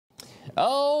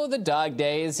Oh, the dog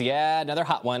days. Yeah, another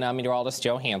hot one. I'm meteorologist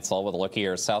Joe Hansel with a look at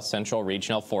your South Central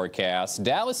regional forecast.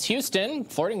 Dallas, Houston,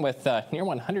 flirting with near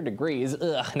 100 degrees.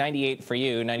 98 for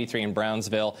you, 93 in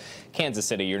Brownsville. Kansas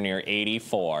City, you're near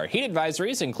 84. Heat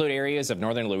advisories include areas of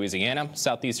northern Louisiana,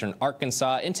 southeastern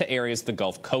Arkansas, into areas of the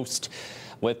Gulf Coast.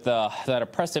 With that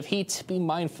oppressive heat, be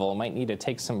mindful. Might need to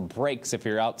take some breaks if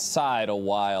you're outside a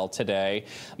while today.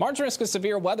 Margin risk of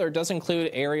severe weather does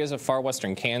include areas of far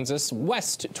western Kansas,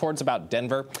 west towards about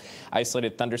Denver.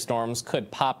 Isolated thunderstorms could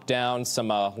pop down,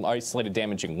 some isolated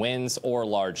damaging winds or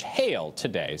large hail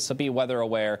today. So be weather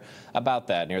aware about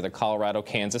that near the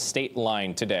Colorado-Kansas state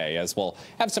line today, as we'll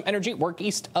have some energy work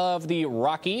east of the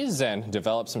Rockies and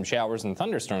develop some showers and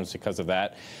thunderstorms because of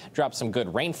that. Drop some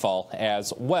good rainfall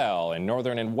as well in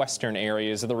northern and western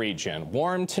areas of the region.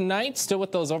 Warm tonight, still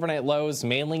with those overnight lows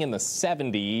mainly in the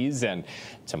 70s, and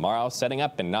tomorrow setting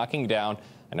up and knocking down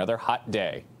another hot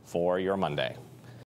day for your Monday.